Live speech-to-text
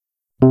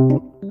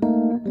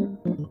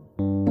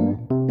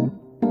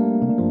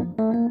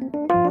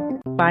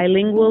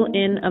Bilingual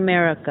in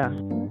America.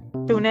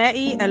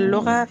 ثنائي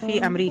اللغة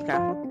في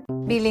أمريكا.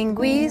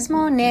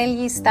 Bilinguismo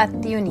negli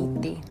Stati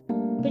Uniti.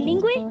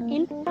 Bilingue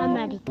in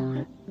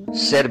America.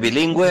 Ser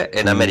bilingüe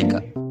en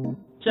América.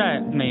 在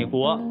美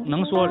国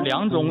能说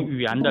2种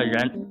语言的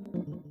人。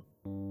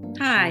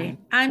 Hi,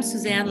 I'm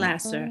Suzanne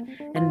Lasser,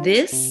 and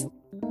this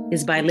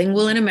is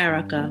Bilingual in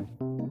America.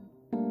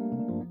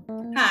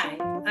 Hi,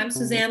 I'm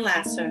Suzanne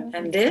Lasser,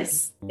 and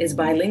this is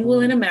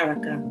Bilingual in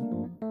America.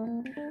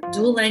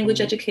 Dual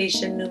Language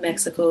Education New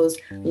Mexico's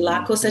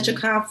La Cosecha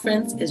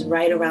Conference is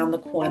right around the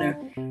corner.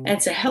 And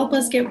to help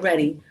us get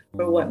ready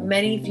for what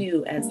many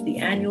view as the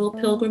annual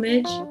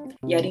pilgrimage,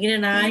 Yadin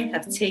and I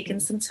have taken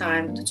some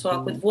time to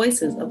talk with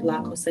voices of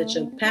La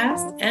Cosecha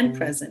past and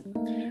present.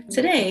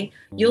 Today,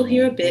 you'll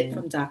hear a bit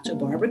from Dr.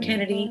 Barbara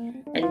Kennedy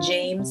and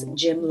James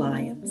Jim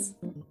Lyons.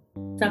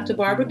 Dr.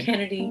 Barbara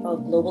Kennedy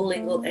of Global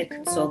Lingual Ed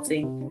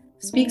Consulting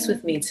speaks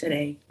with me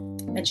today,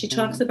 and she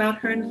talks about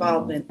her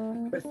involvement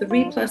for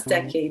 3+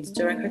 decades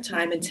during her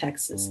time in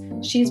Texas.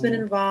 She's been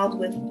involved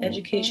with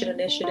education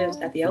initiatives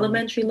at the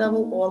elementary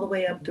level all the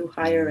way up through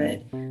higher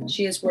ed.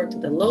 She has worked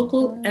at the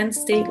local and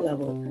state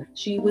level.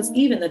 She was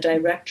even the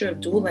director of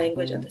dual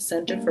language at the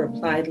Center for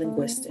Applied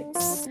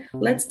Linguistics.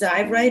 Let's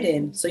dive right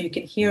in so you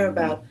can hear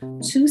about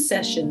 2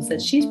 sessions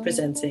that she's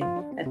presenting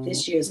at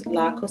this year's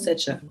La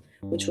Cosecha,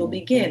 which will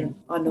begin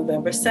on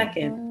November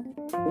 2nd,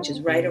 which is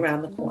right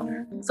around the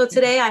corner. So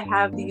today I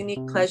have the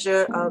unique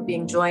pleasure of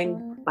being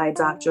joined by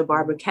Dr.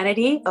 Barbara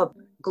Kennedy of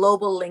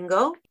Global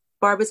Lingo.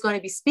 Barbara's going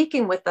to be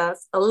speaking with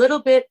us a little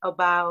bit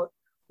about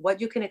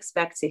what you can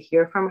expect to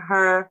hear from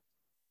her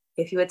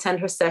if you attend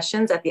her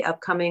sessions at the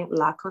upcoming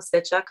La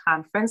Cosecha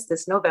conference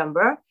this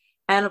November.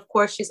 And of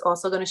course, she's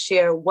also going to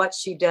share what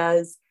she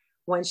does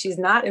when she's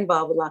not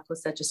involved with La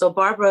Cosecha. So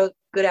Barbara,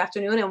 good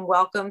afternoon and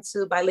welcome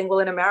to Bilingual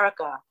in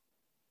America.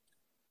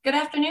 Good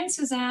afternoon,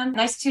 Suzanne.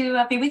 Nice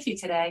to be with you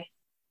today.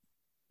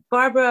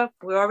 Barbara,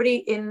 we're already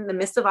in the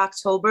midst of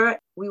October.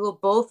 We will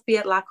both be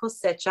at La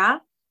Cosecha.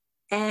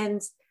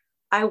 And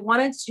I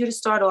wanted you to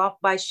start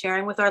off by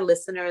sharing with our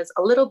listeners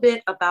a little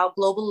bit about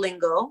Global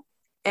Lingo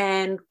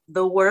and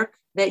the work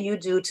that you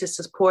do to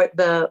support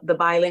the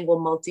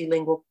bilingual,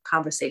 multilingual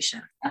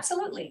conversation.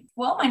 Absolutely.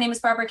 Well, my name is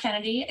Barbara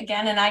Kennedy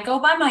again, and I go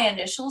by my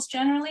initials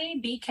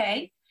generally,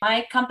 BK.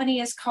 My company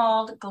is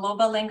called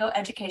Global Lingo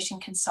Education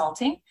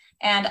Consulting,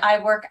 and I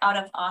work out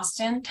of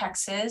Austin,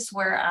 Texas,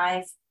 where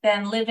I've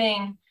been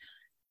living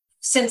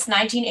since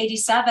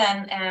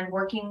 1987 and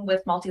working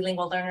with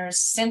multilingual learners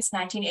since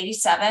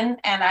 1987.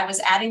 And I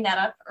was adding that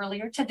up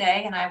earlier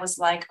today, and I was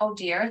like, oh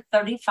dear,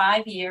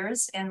 35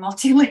 years in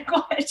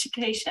multilingual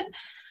education.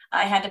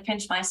 I had to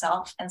pinch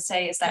myself and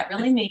say, is that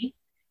really me?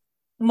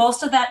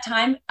 Most of that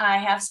time I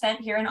have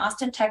spent here in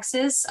Austin,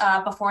 Texas.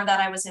 Before that,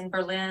 I was in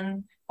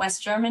Berlin,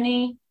 West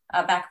Germany,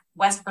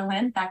 West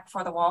Berlin, back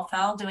before the wall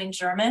fell, doing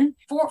German.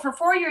 For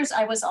 4 years,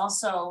 I was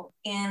also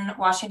in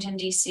Washington,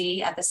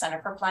 D.C. at the Center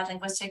for Applied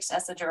Linguistics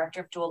as the director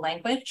of dual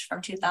language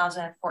from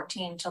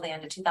 2014 till the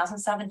end of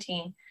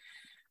 2017.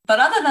 But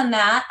other than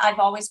that,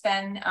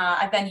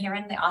 I've been here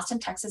in the Austin,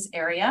 Texas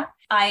area.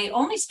 I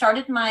only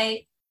started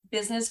my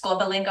business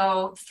Global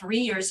Lingo 3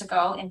 years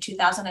ago in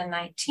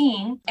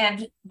 2019.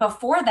 And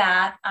before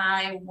that,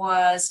 I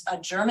was a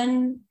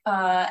German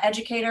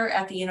educator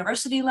at the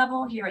university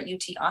level here at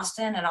UT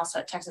Austin and also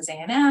at Texas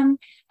A&M.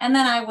 And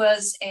then I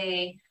was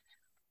a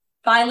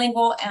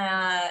bilingual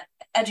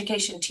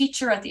education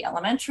teacher at the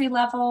elementary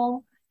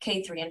level,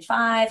 K3 and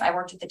 5. I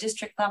worked at the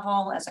district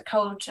level as a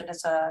coach and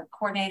as a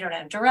coordinator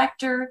and a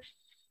director.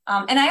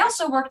 And I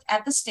also worked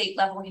at the state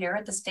level here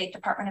at the State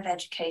Department of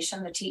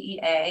Education, the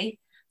TEA,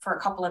 for a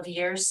couple of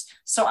years.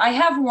 So I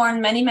have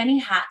worn many, many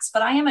hats,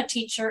 but I am a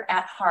teacher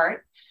at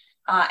heart.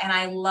 And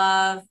I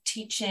love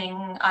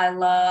teaching. I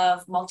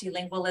love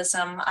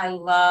multilingualism. I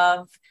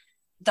love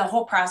the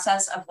whole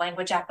process of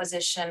language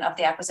acquisition, of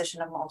the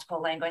acquisition of multiple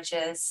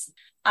languages.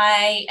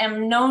 I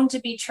am known to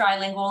be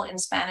trilingual in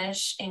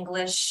Spanish,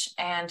 English,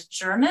 and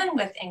German,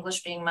 with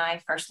English being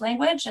my first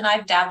language. And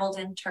I've dabbled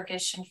in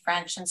Turkish and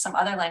French and some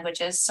other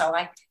languages. So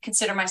I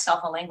consider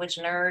myself a language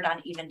nerd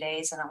on even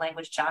days and a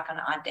language jock on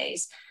odd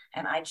days.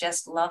 And I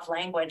just love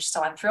language.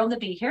 So I'm thrilled to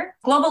be here.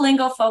 Global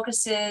Lingo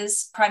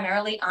focuses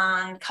primarily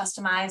on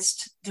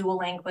customized dual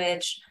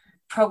language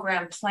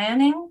program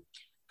planning,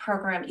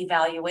 program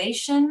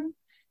evaluation,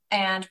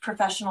 and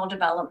professional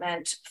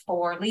development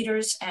for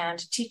leaders and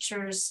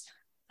teachers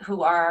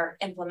who are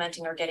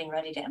implementing or getting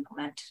ready to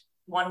implement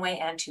one-way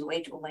and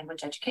two-way dual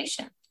language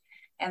education.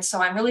 And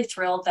so I'm really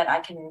thrilled that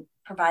I can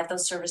provide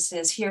those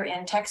services here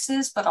in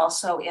Texas, but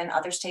also in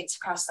other states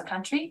across the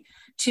country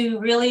to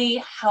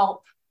really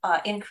help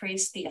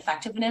increase the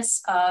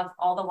effectiveness of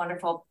all the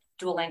wonderful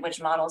dual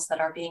language models that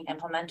are being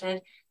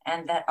implemented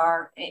and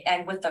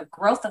with the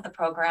growth of the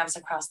programs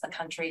across the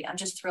country, I'm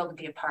just thrilled to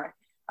be a part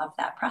of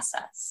that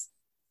process.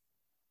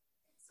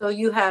 So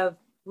you have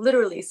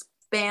literally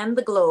spanned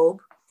the globe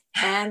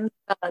and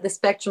the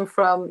spectrum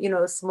from,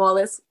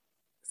 smallest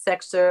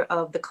sector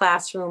of the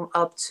classroom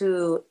up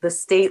to the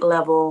state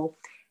level,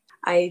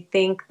 I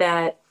think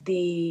that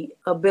the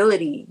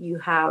ability you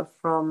have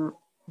from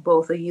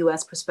both a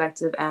US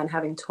perspective and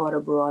having taught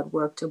abroad,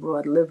 worked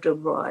abroad, lived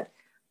abroad,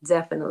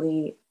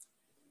 definitely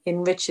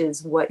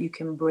enriches what you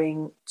can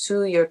bring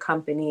to your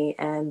company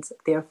and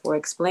therefore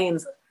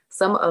explains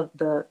some of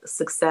the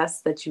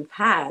success that you've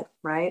had,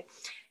 right?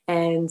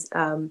 And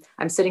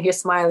I'm sitting here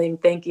smiling,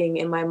 thanking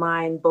in my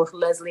mind both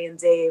Leslie and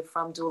Dave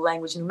from Dual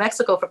Language New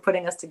Mexico for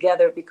putting us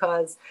together,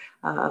 because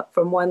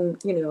from one,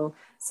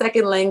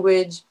 second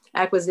language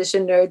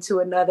acquisition nerd to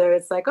another,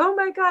 it's like, oh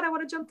my God, I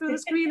want to jump through the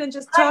screen and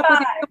just talk with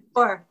you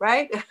more,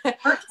 right?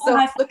 So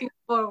I'm looking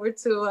forward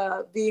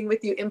to being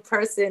with you in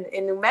person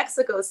in New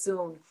Mexico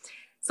soon.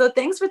 So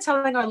thanks for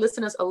telling our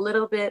listeners a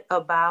little bit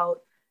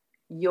about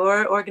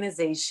your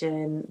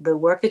organization, the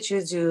work that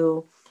you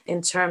do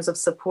in terms of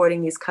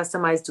supporting these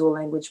customized dual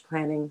language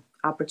planning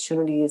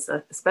opportunities,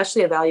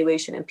 especially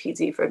evaluation and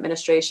PD for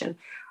administration.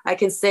 I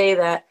can say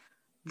that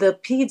the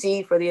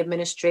PD for the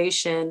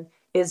administration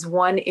is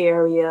one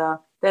area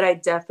that I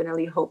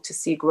definitely hope to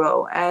see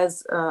grow.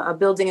 As a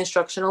building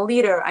instructional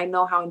leader, I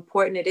know how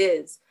important it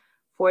is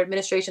for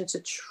administration to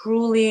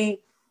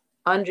truly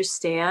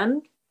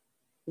understand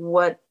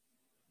what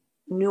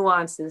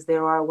nuances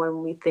there are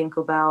when we think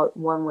about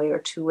one-way or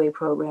two-way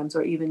programs,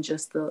 or even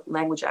just the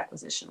language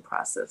acquisition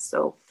process.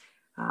 So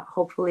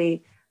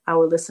hopefully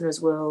our listeners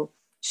will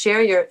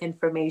share your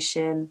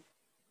information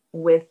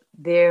with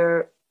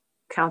their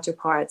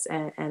counterparts,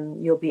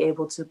 and you'll be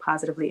able to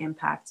positively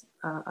impact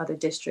other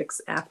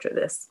districts after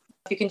this.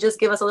 If you can just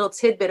give us a little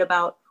tidbit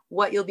about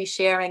what you'll be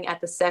sharing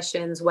at the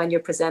sessions when you're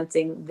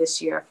presenting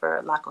this year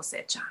for La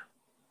Cosecha.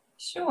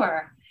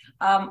 Sure.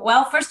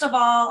 Well, first of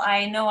all,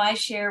 I know I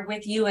share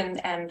with you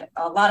and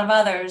a lot of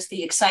others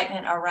the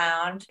excitement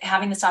around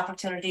having this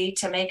opportunity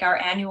to make our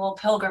annual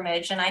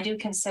pilgrimage. And I do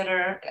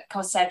consider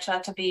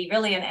Cosecha to be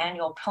really an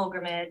annual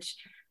pilgrimage.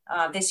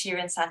 This year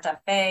in Santa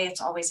Fe,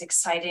 it's always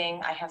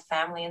exciting. I have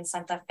family in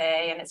Santa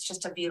Fe, and it's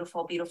just a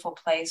beautiful, beautiful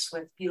place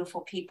with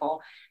beautiful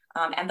people.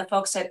 And the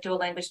folks at Dual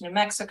Language New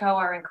Mexico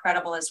are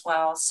incredible as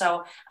well.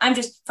 So I'm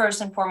just first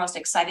and foremost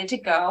excited to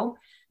go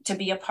to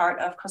be a part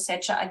of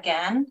Cosecha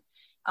again.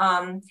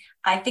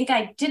 I think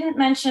I didn't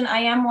mention I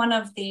am one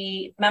of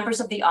the members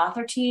of the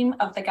author team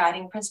of the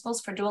Guiding Principles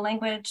for Dual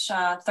Language,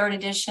 third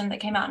edition that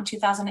came out in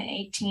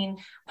 2018.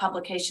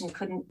 Publication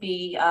couldn't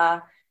be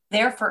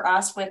there for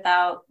us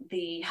without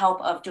the help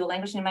of Dual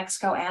Language New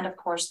Mexico and, of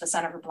course, the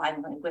Center for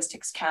Blind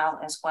Linguistics, CAL,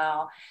 as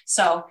well.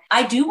 So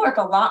I do work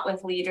a lot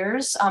with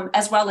leaders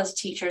as well as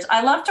teachers.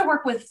 I love to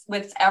work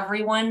with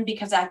everyone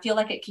because I feel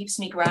like it keeps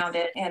me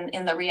grounded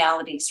in the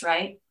realities,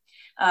 right?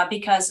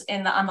 Because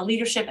on the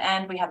leadership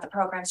end, we have the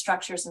program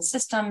structures and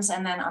systems.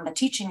 And then on the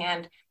teaching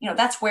end,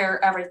 that's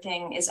where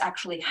everything is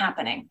actually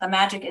happening. The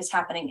magic is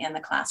happening in the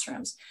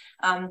classrooms.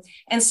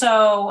 And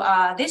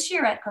so this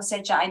year at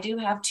Cosecha, I do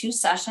have 2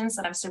 sessions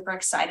that I'm super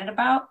excited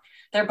about.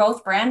 They're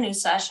both brand new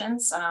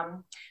sessions,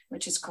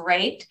 which is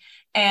great.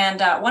 And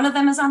one of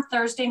them is on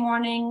Thursday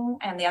morning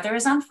and the other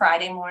is on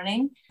Friday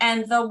morning.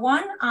 And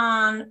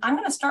I'm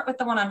going to start with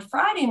the one on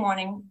Friday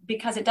morning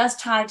because it does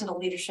tie to the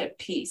leadership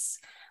piece.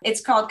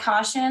 It's called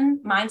Caution,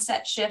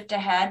 Mindset Shift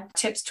Ahead,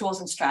 Tips, Tools,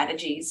 and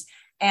Strategies.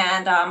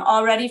 And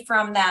already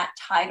from that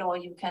title,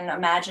 you can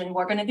imagine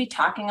we're going to be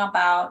talking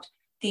about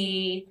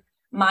the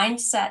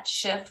mindset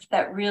shift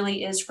that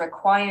really is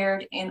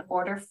required in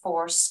order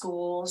for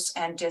schools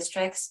and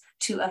districts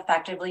to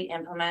effectively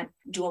implement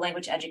dual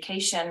language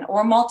education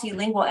or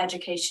multilingual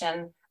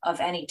education of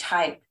any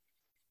type.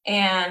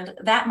 And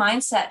that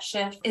mindset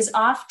shift is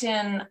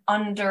often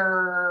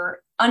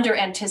under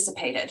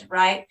anticipated,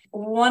 right?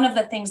 One of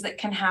the things that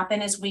can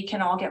happen is we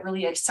can all get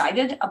really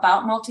excited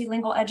about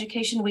multilingual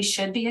education. We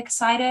should be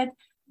excited.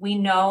 We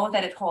know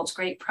that it holds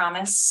great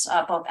promise,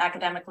 both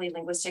academically,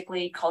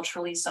 linguistically,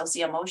 culturally,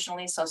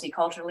 socio-emotionally,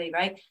 socioculturally,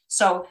 right?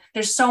 So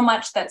there's so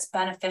much that's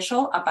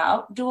beneficial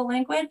about dual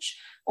language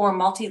or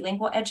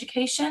multilingual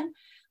education.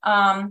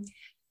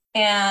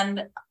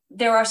 And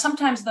there are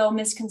sometimes, though,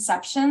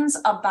 misconceptions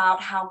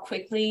about how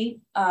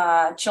quickly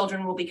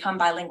children will become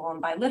bilingual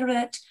and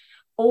biliterate,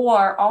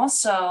 or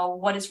also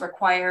what is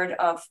required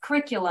of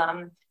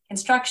curriculum,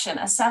 instruction,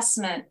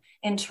 assessment,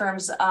 in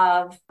terms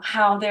of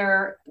how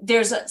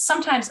there's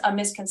sometimes a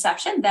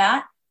misconception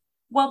that,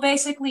 well,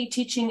 basically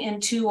teaching in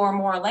 2 or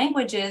more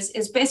languages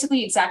is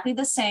basically exactly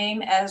the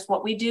same as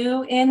what we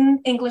do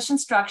in English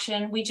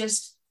instruction. We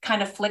just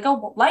kind of flick a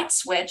light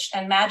switch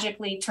and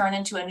magically turn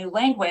into a new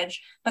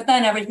language, but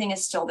then everything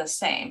is still the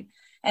same.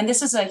 And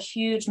this is a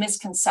huge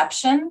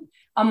misconception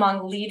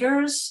among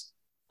leaders,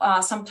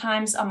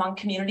 sometimes among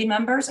community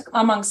members,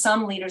 among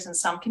some leaders and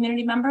some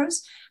community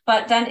members,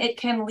 but then it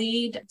can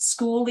lead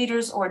school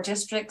leaders or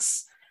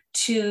districts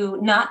to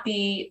not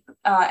be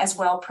as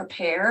well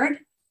prepared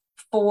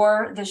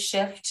for the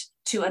shift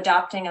to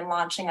adopting and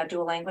launching a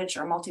dual language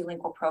or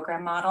multilingual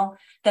program model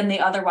than they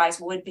otherwise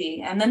would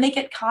be. And then they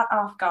get caught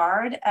off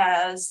guard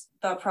as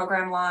the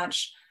program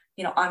launch,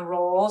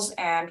 unrolls,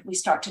 and we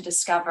start to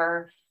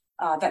discover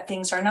that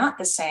things are not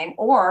the same,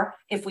 or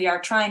if we are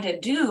trying to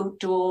do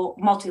dual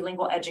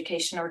multilingual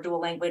education or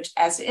dual language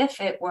as if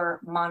it were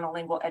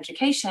monolingual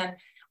education,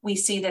 we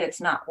see that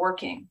it's not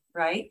working,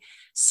 right?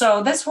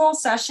 So this whole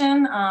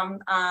session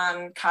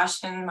on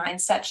caution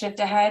mindset shift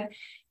ahead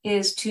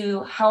is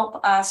to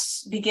help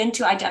us begin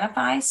to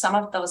identify some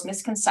of those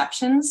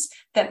misconceptions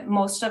that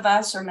most of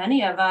us or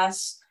many of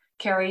us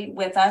carry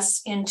with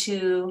us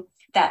into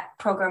that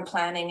program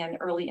planning and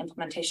early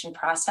implementation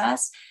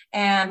process.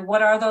 And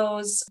what are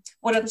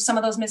some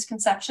of those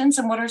misconceptions,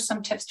 and what are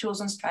some tips, tools,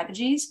 and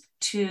strategies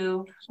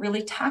to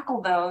really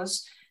tackle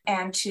those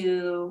and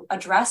to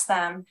address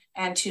them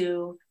and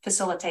to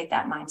facilitate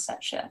that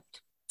mindset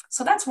shift.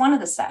 So that's one of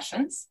the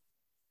sessions.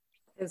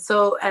 And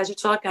so as you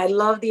talk, I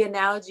love the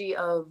analogy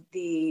of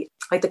the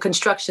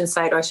construction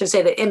site, or I should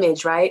say the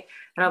image, right?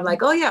 And I'm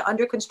like, oh yeah,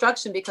 under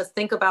construction, because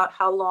think about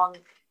how long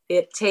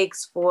it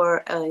takes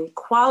for a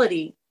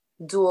quality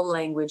dual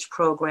language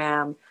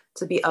program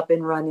to be up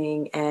and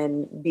running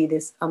and be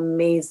this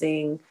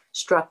amazing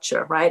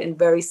structure, right? And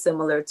very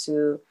similar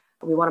to,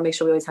 we want to make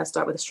sure we always have to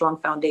start with a strong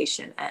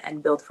foundation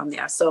and build from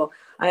there. So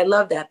I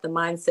love that, the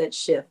mindset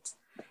shift.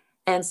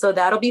 And so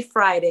that'll be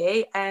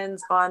Friday. And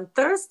on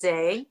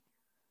Thursday,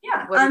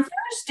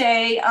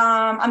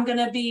 I'm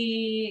going to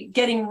be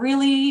getting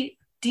really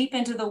deep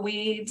into the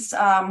weeds,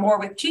 more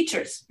with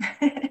teachers.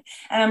 And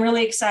I'm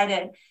really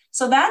excited.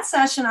 So that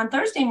session on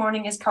Thursday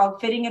morning is called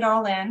Fitting It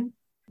All In,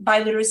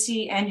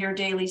 Biliteracy and Your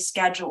Daily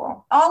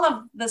Schedule. All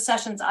of the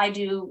sessions I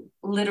do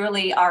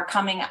literally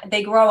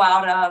they grow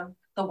out of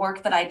the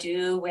work that I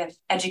do with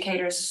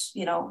educators,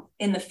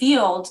 in the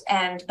field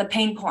and the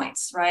pain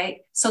points,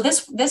 right? So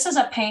this is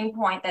a pain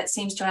point that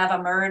seems to have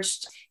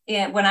emerged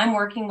when I'm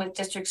working with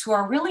districts who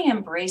are really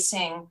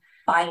embracing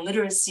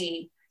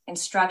biliteracy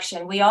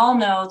instruction. We all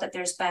know that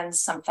there's been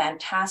some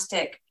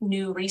fantastic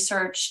new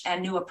research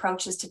and new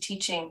approaches to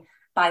teaching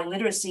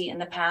biliteracy in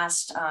the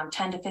past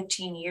 10 to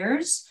 15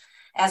 years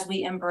as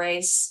we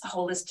embrace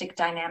holistic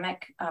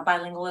dynamic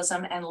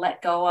bilingualism and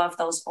let go of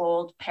those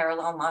old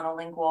parallel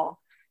monolingual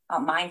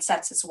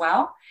mindsets as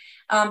well.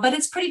 But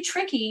it's pretty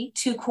tricky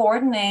to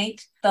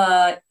coordinate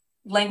the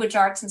language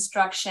arts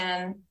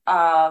instruction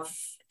of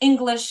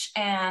English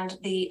and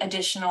the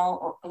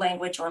additional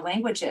language or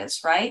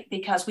languages, right?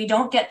 Because we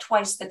don't get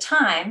twice the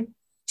time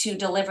to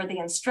deliver the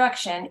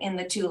instruction in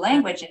the two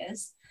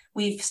languages.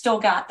 We've still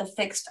got the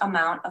fixed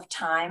amount of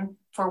time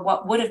for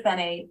what would have been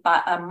a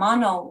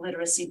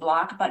monoliteracy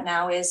block, but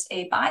now is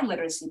a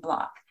biliteracy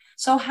block.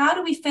 So how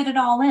do we fit it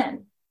all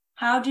in?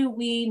 How do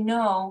we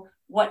know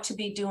what to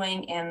be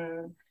doing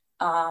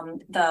on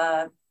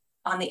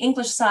the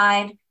English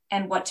side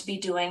and what to be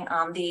doing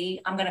on the,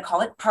 I'm going to call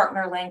it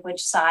partner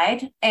language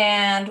side?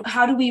 And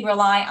how do we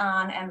rely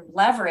on and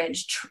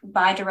leverage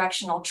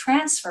bidirectional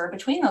transfer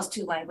between those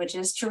two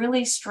languages to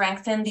really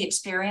strengthen the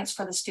experience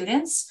for the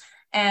students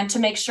and to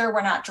make sure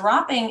we're not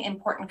dropping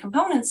important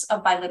components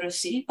of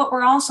biliteracy, but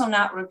we're also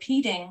not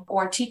repeating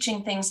or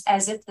teaching things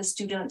as if the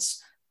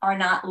students are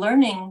not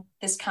learning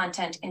this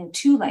content in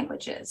two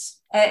languages.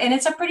 And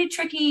it's a pretty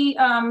tricky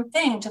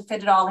thing to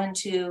fit it all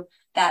into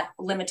that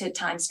limited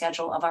time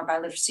schedule of our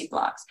biliteracy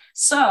blocks.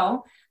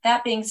 So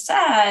that being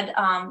said,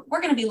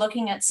 we're going to be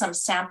looking at some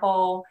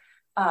sample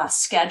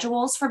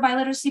schedules for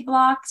biliteracy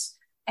blocks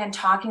and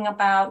talking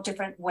about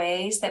different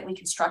ways that we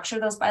can structure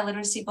those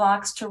biliteracy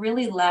blocks to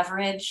really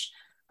leverage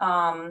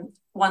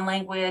one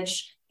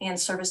language in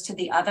service to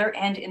the other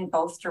and in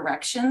both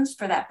directions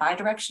for that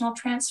bidirectional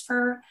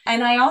transfer.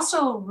 And I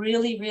also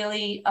really,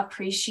 really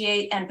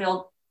appreciate and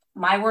build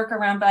my work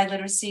around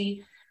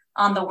biliteracy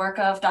on the work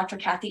of Dr.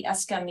 Kathy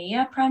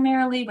Escamilla,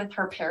 primarily with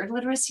her paired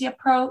literacy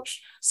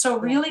approach. So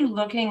really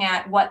looking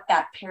at what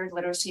that paired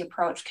literacy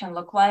approach can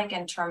look like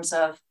in terms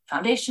of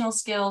foundational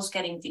skills,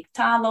 getting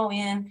dictalo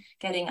in,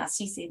 getting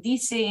así se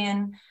dice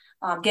in,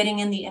 getting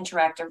in the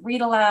interactive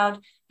read aloud,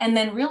 and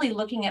then really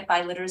looking at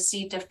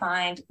biliteracy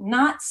defined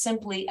not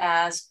simply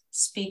as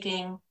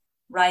speaking,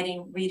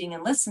 writing, reading,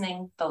 and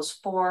listening, those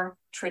four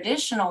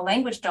traditional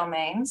language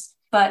domains,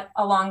 but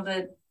along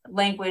the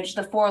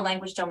four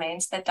language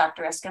domains that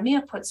Dr.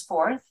 Escamilla puts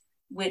forth,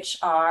 which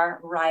are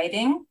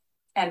writing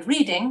and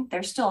reading,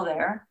 they're still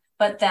there,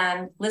 but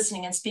then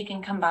listening and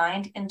speaking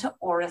combined into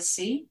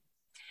oracy.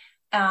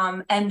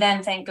 And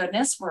then, thank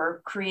goodness,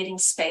 we're creating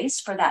space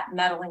for that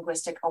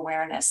metalinguistic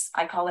awareness.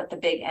 I call it the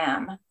big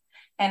M.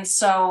 And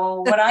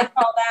so what I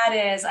call that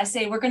is, I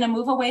say we're going to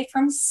move away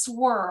from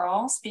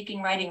swirl,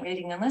 speaking, writing,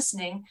 reading, and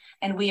listening,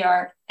 and we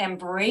are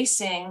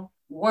embracing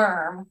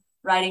worm,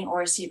 writing,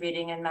 oracy,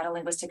 reading, and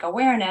metalinguistic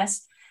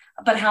awareness.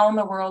 But how in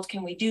the world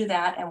can we do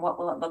that, and what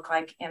will it look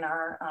like in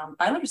our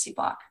biliteracy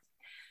block?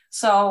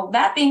 So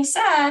that being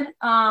said,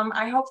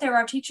 I hope there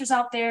are teachers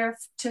out there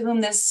for whom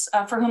this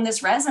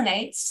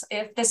resonates.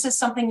 If this is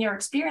something you're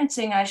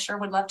experiencing, I sure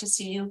would love to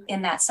see you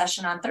in that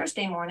session on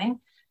Thursday morning,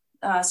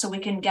 so we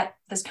can get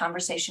this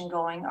conversation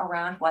going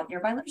around what your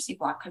biliteracy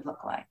block could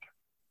look like.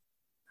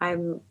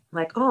 I'm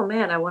like, oh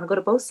man, I want to go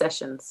to both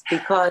sessions,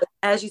 because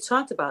as you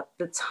talked about,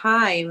 the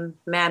time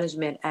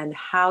management and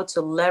how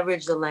to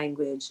leverage the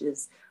language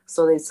is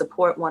so they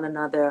support one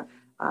another.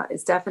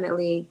 It's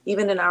definitely,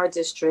 even in our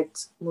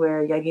district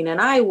where Yagina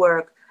and I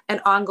work,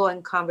 an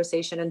ongoing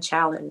conversation and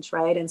challenge,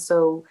 right? And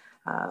so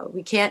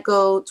we can't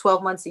go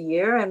 12 months a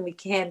year and we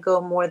can't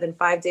go more than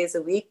 5 days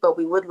a week, but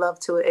we would love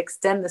to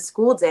extend the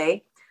school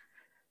day.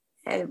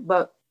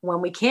 But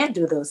when we can't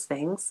do those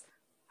things,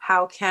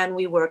 how can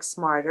we work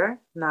smarter,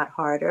 not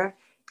harder?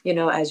 You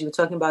know, as you were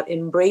talking about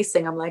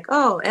embracing, I'm like,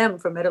 oh, M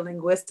for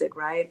metalinguistic,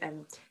 right?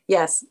 And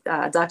yes,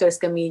 Dr.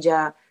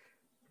 Escamilla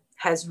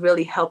has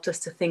really helped us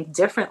to think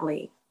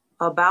differently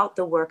about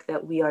the work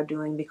that we are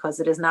doing, because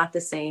it is not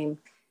the same,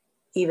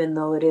 even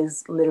though it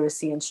is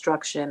literacy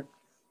instruction,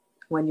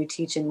 when you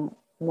teach in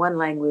one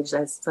language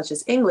such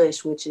as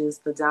English, which is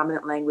the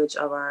dominant language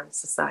of our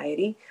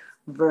society,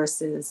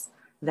 versus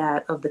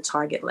that of the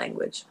target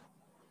language.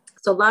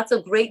 So lots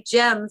of great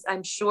gems,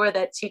 I'm sure,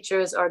 that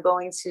teachers are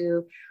going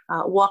to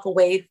walk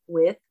away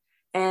with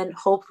and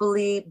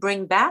hopefully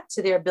bring back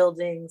to their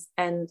buildings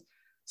and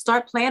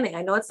start planning.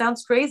 I know it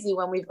sounds crazy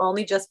when we've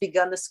only just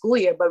begun the school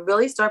year, but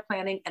really start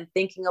planning and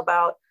thinking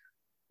about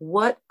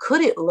what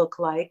could it look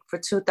like for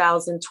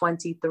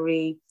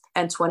 2023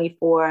 and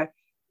 24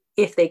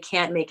 if they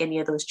can't make any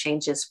of those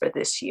changes for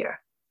this year.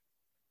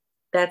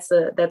 That's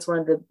one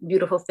of the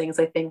beautiful things,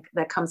 I think,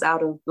 that comes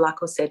out of La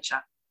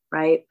Cosecha,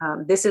 right?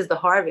 This is the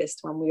harvest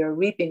when we are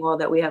reaping all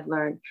that we have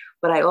learned.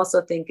 But I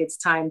also think it's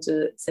time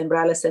to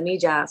sembrar las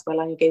semillas para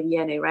el año que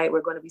viene, right?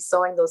 We're going to be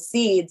sowing those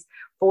seeds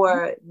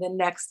for the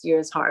next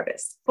year's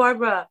harvest.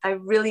 Barbara, I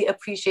really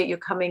appreciate you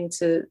coming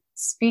to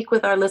speak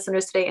with our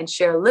listeners today and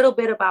share a little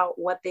bit about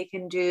what they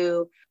can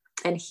do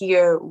and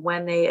hear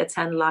when they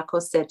attend La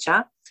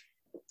Cosecha.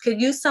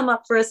 Could you sum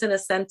up for us in a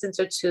sentence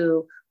or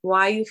two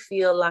why you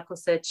feel La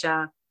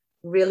Cosecha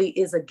really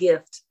is a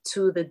gift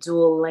to the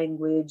dual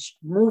language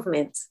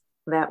movement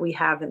that we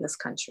have in this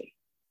country?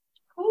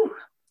 Ooh,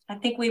 I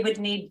think we would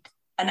need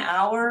an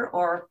hour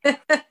or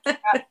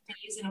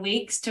days and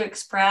weeks to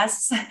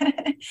express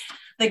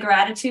the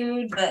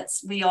gratitude that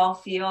we all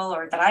feel,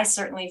 or that I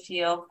certainly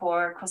feel,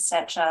 for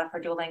Cosecha, for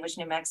Dual Language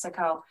New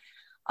Mexico.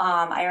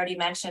 I already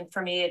mentioned,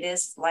 for me, it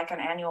is like an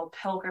annual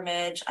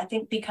pilgrimage. I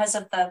think because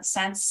of the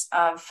sense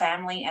of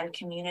family and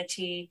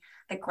community,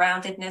 the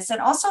groundedness, and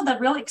also the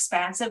real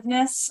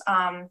expansiveness,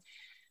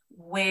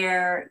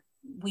 where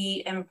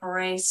we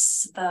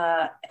embrace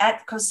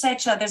at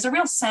Cosecha, there's a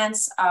real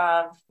sense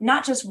of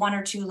not just one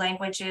or two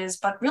languages,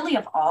 but really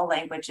of all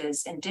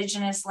languages,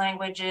 indigenous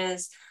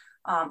languages,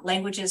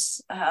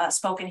 languages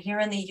spoken here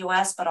in the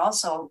US, but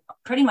also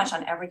pretty much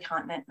on every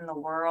continent in the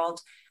world.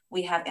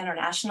 We have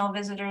international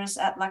visitors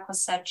at La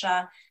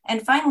Cosecha.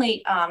 And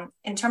finally,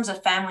 in terms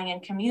of family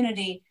and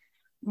community,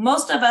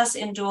 most of us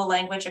in dual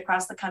language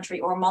across the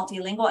country, or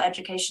multilingual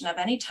education of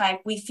any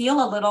type, we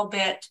feel a little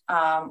bit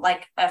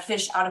like a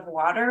fish out of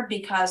water,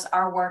 because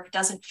our work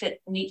doesn't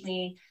fit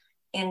neatly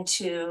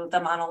into the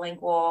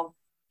monolingual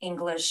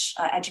English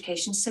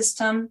education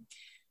system.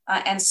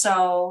 And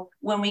so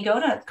when we go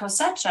to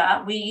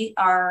Cosecha, we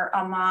are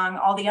among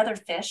all the other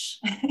fish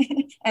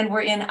and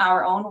we're in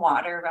our own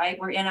water, right?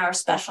 We're in our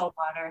special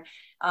water.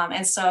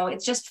 And so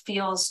it just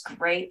feels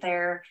great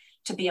there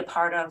to be a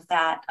part of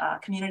that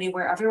community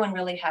where everyone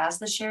really has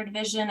the shared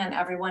vision, and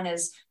everyone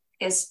is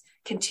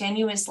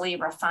continuously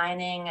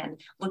refining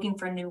and looking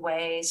for new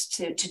ways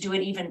to do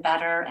it even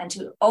better, and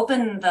to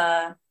open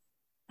the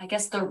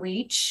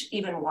reach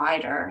even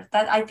wider.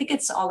 That, I think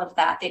it's all of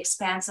that, the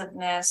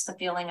expansiveness, the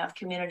feeling of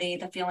community,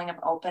 the feeling of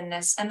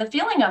openness, and the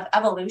feeling of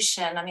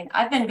evolution. I mean,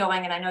 I've been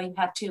going, and I know you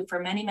have too, for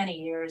many, many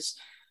years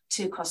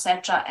to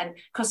Cosecha, and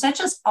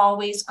Cosecha's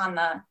always on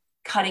the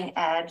cutting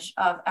edge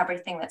of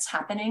everything that's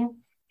happening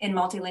in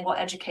multilingual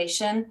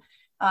education,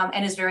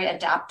 and is very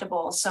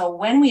adaptable. So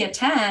when we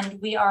attend,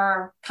 we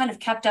are kind of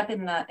kept up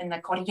in the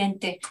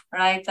corriente,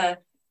 right? The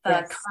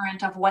yes.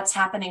 current of what's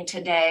happening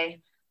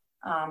today.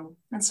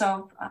 And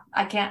so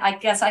I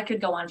guess I could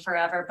go on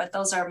forever, but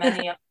those are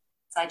many of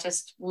I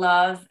just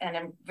love, and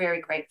I'm very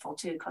grateful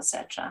to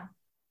Cosecha.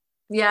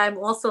 Yeah, I'm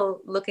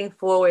also looking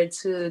forward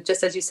to,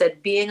 just as you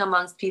said, being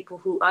amongst people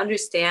who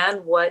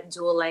understand what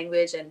dual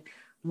language and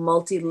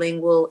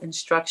multilingual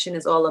instruction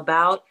is all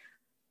about,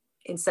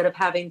 instead of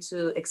having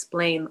to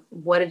explain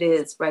what it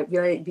is, right?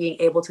 Really being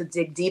able to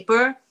dig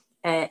deeper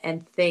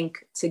and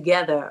think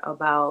together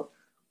about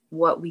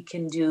what we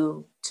can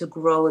do to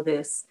grow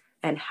this,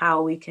 and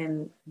how we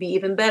can be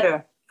even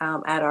better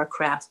at our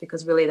crafts,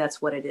 because really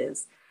that's what it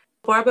is.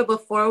 Barbara,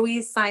 before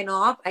we sign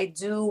off, I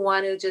do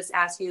want to just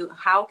ask you,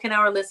 how can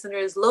our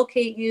listeners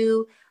locate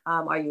you?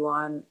 Are you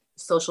on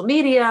social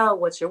media?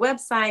 What's your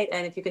website?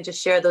 And if you can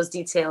just share those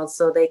details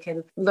so they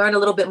can learn a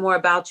little bit more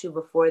about you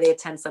before they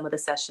attend some of the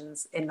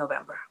sessions in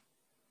November.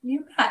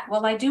 You bet.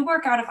 Well, I do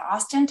work out of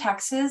Austin,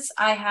 Texas.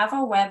 I have a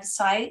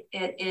website.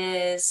 It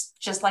is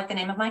just like the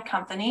name of my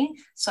company.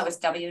 So it's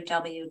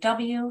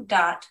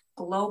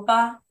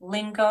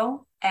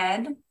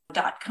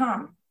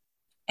www.globalingoed.com.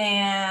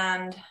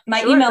 And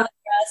my email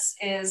address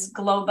is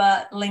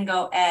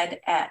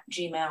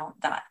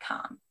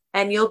globalingoed@gmail.com.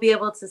 And you'll be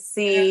able to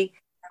see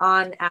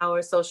on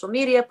our social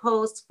media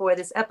posts for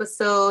this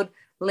episode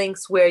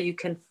links where you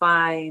can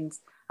find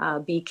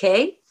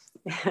BK,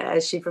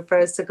 as she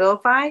prefers to go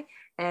by.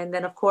 And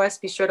then, of course,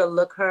 be sure to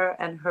look her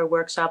and her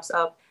workshops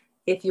up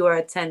if you are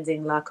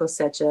attending La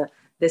Cosecha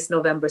this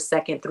November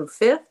 2nd through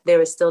 5th.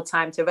 There is still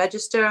time to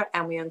register,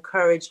 and we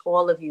encourage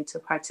all of you to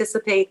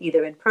participate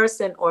either in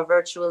person or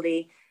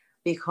virtually,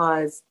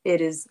 because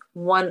it is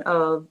one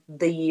of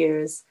the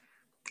year's,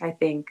 I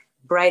think,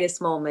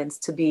 brightest moments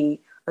to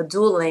be a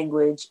dual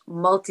language,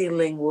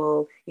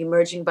 multilingual,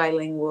 emerging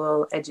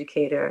bilingual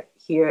educator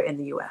here in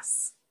the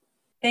US.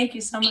 Thank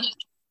you so much.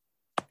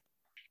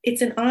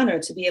 It's an honor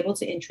to be able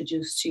to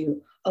introduce to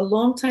you a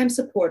longtime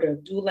supporter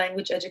of dual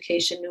language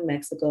education New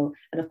Mexico,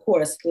 and of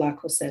course, La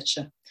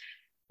Cosecha,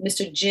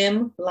 Mr.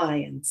 Jim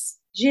Lyons.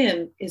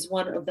 Jim is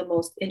one of the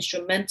most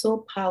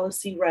instrumental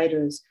policy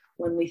writers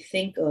when we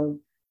think of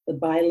the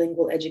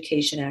Bilingual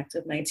Education Act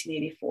of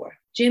 1984.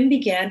 Jim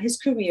began his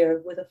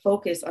career with a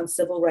focus on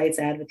civil rights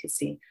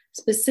advocacy,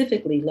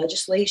 specifically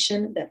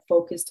legislation that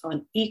focused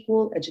on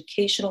equal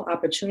educational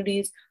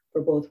opportunities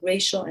for both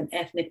racial and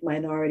ethnic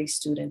minority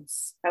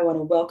students. I want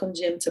to welcome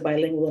Jim to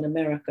Bilingual in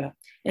America.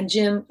 And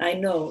Jim, I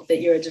know that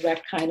you're a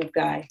direct kind of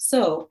guy,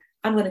 so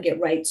I'm going to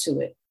get right to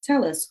it.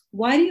 Tell us,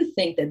 why do you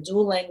think that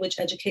Dual Language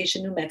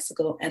Education New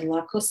Mexico and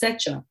La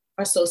Cosecha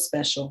are so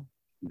special?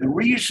 The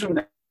reason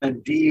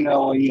that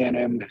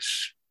DLENM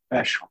is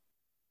special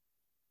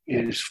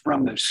is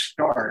from the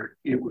start,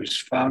 it was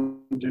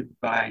founded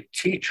by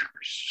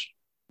teachers,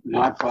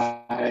 not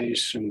by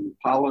some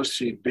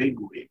policy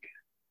bigwig.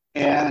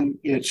 And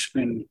it's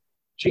been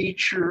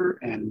teacher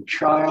and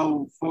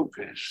child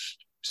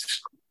focused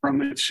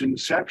from its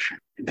inception.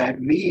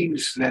 That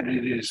means that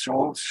it is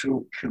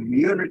also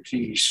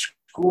community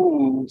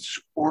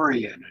schools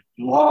oriented,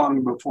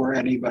 long before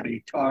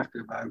anybody talked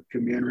about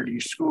community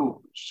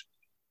schools.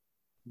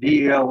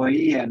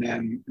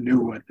 DLENM knew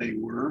what they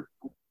were.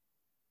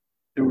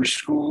 There were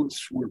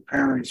schools where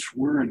parents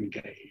were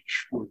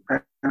engaged,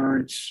 where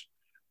parents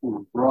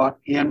were brought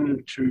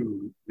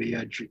into the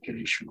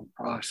educational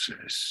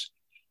process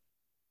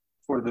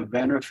for the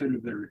benefit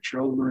of their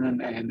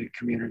children and the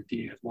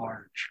community at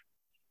large.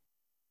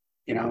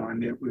 You know,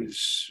 and it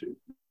was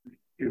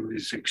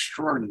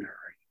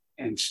extraordinary,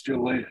 and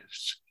still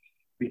is,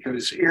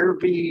 because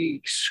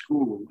every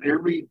school,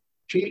 every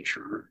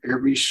teacher,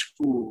 every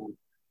school,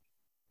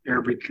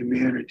 every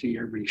community,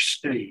 every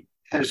state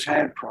has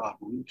had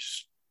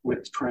problems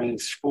with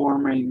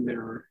transforming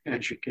their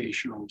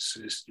educational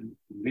system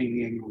from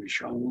being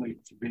English only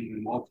to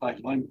being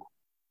multilingual.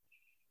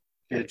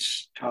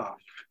 It's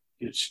tough.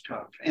 It's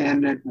tough.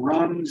 And it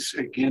runs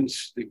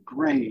against the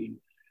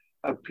grain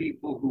of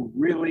people who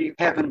really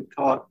haven't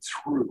thought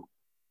through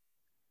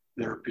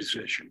their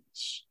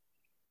positions.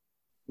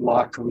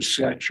 La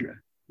Cosecha,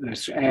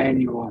 this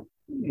annual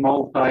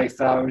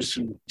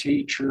multi-thousand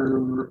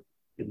teacher,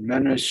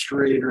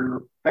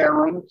 administrator,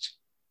 parent,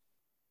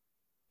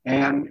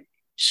 and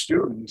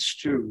students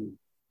too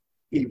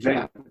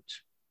event.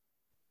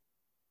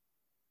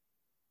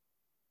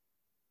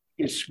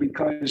 It's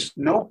because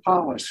no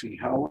policy,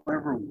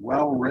 however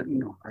well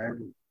written or however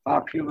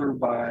popular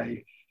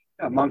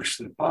amongst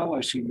the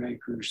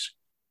policymakers,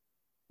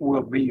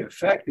 will be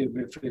effective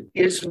if it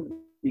isn't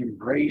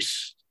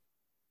embraced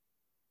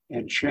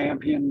and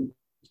championed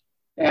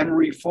and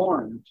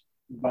reformed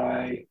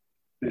by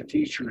the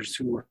teachers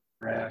who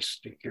are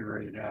asked to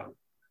carry it out.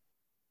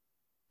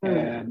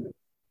 And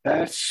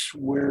that's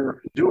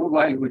where dual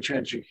language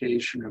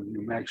education of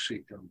New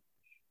Mexico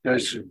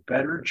does a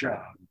better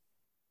job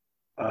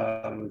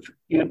of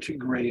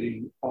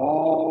integrating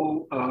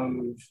all of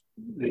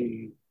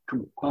the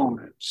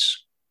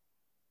components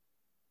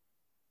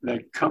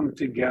that come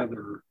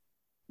together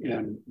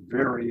in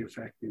very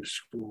effective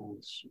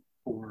schools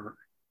for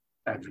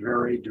a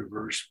very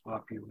diverse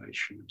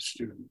population of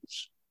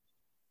students.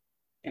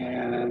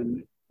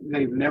 And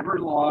they've never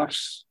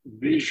lost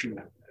vision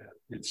of that.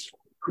 It's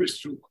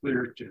crystal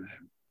clear to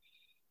them.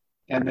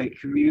 And they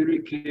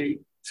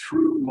communicate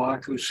through La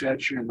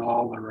Cosecha and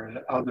all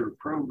their other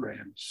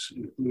programs,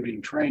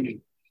 including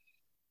training.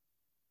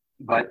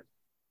 But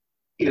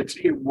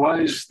it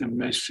was the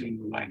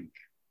missing link.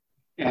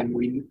 And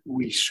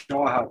we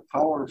saw how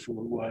powerful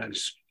it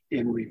was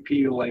in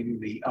repealing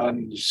the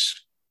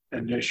UNS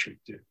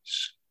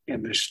initiatives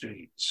in the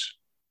states.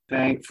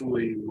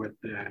 Thankfully, with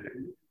the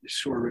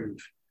sort of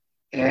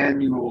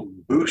annual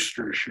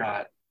booster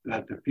shot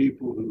that the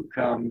people who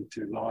come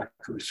to La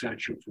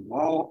Cosecha from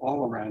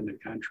all around the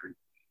country,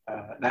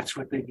 that's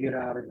what they get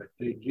out of it.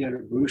 They get a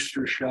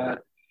booster shot.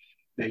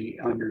 They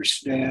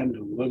understand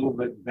a little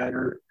bit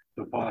better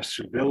the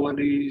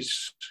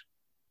possibilities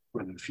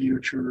for the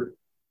future,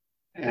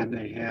 and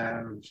they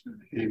have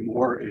a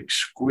more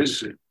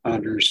exquisite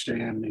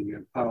understanding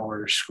of how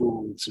our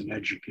schools and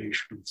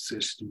educational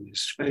system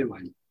is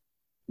failing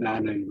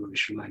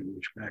non-English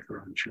language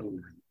background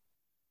children.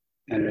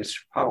 And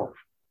it's powerful.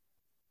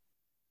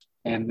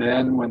 And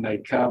then when they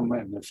come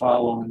in the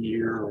following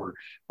year or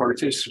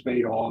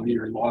participate all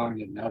year long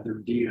in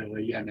other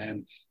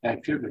DLENM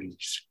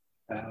activities,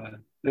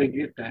 they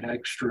get that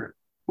extra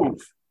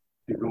oomph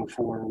to go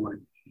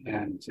forward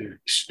and to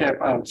step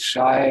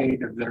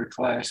outside of their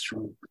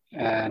classroom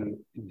and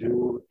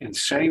do and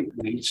say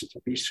what needs to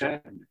be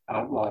said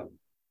out loud.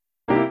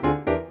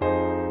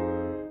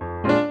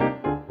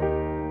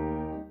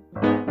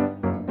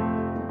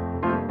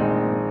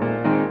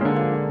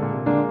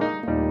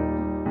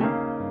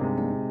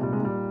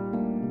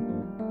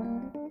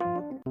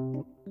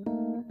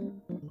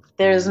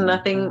 There's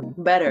nothing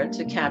better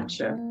to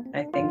capture,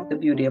 I think, the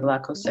beauty of La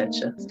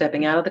Cosecha.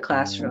 Stepping out of the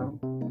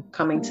classroom,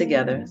 coming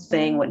together,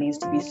 saying what needs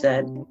to be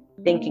said,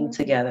 thinking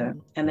together,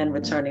 and then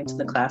returning to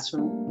the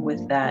classroom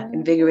with that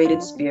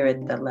invigorated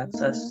spirit that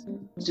lets us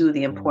do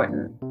the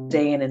important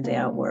day in and day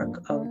out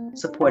work of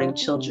supporting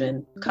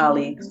children,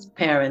 colleagues,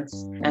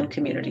 parents, and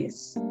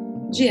communities.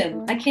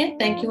 Jim, I can't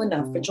thank you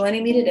enough for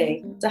joining me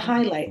today to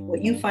highlight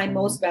what you find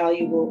most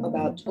valuable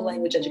about Dual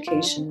Language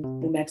Education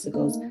New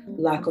Mexico's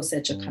La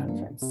Cosecha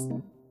Conference.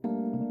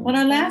 On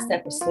our last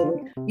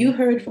episode, you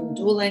heard from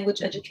Dual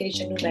Language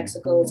Education New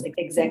Mexico's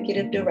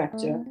Executive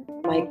Director,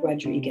 Mike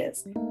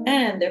Rodriguez,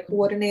 and their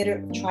Coordinator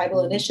of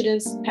Tribal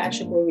Initiatives,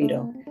 Patrick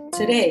Laurito.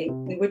 Today,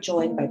 we were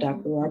joined by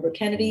Dr. Barbara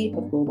Kennedy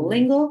of Global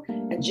Lingo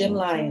and Jim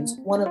Lyons,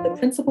 one of the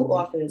principal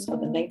authors of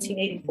the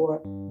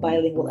 1984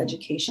 Bilingual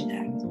Education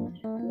Act.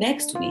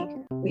 Next week,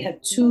 we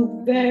have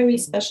two very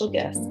special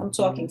guests. I'm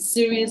talking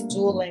serious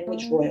dual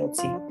language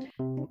royalty.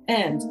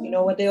 And you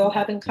know what they all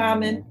have in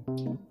common?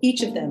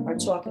 Each of them are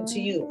talking to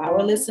you,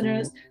 our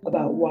listeners,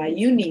 about why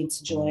you need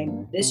to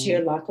join this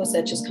year's La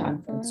Cosecha's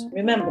conference.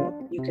 Remember,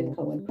 you can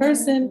go in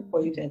person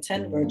or you can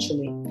attend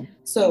virtually.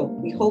 So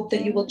we hope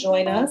that you will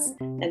join us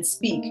and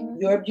speak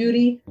your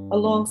beauty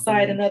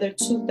alongside another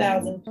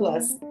 2,000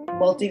 plus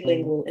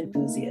multilingual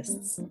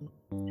enthusiasts.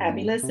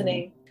 Happy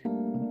listening.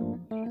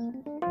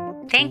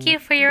 Thank you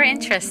for your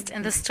interest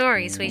in the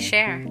stories we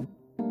share.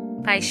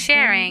 By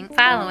sharing,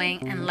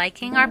 following, and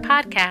liking our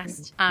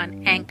podcast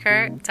on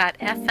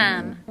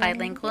Anchor.fm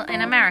Bilingual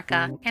in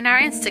America and our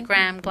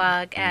Instagram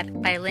blog at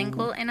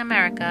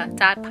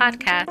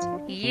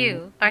bilingualinamerica.podcast,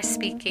 you are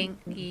speaking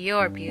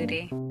your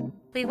beauty.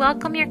 We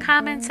welcome your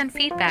comments and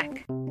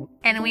feedback,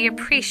 and we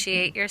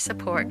appreciate your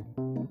support.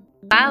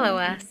 Follow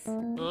us,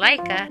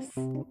 like us,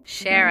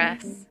 share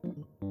us.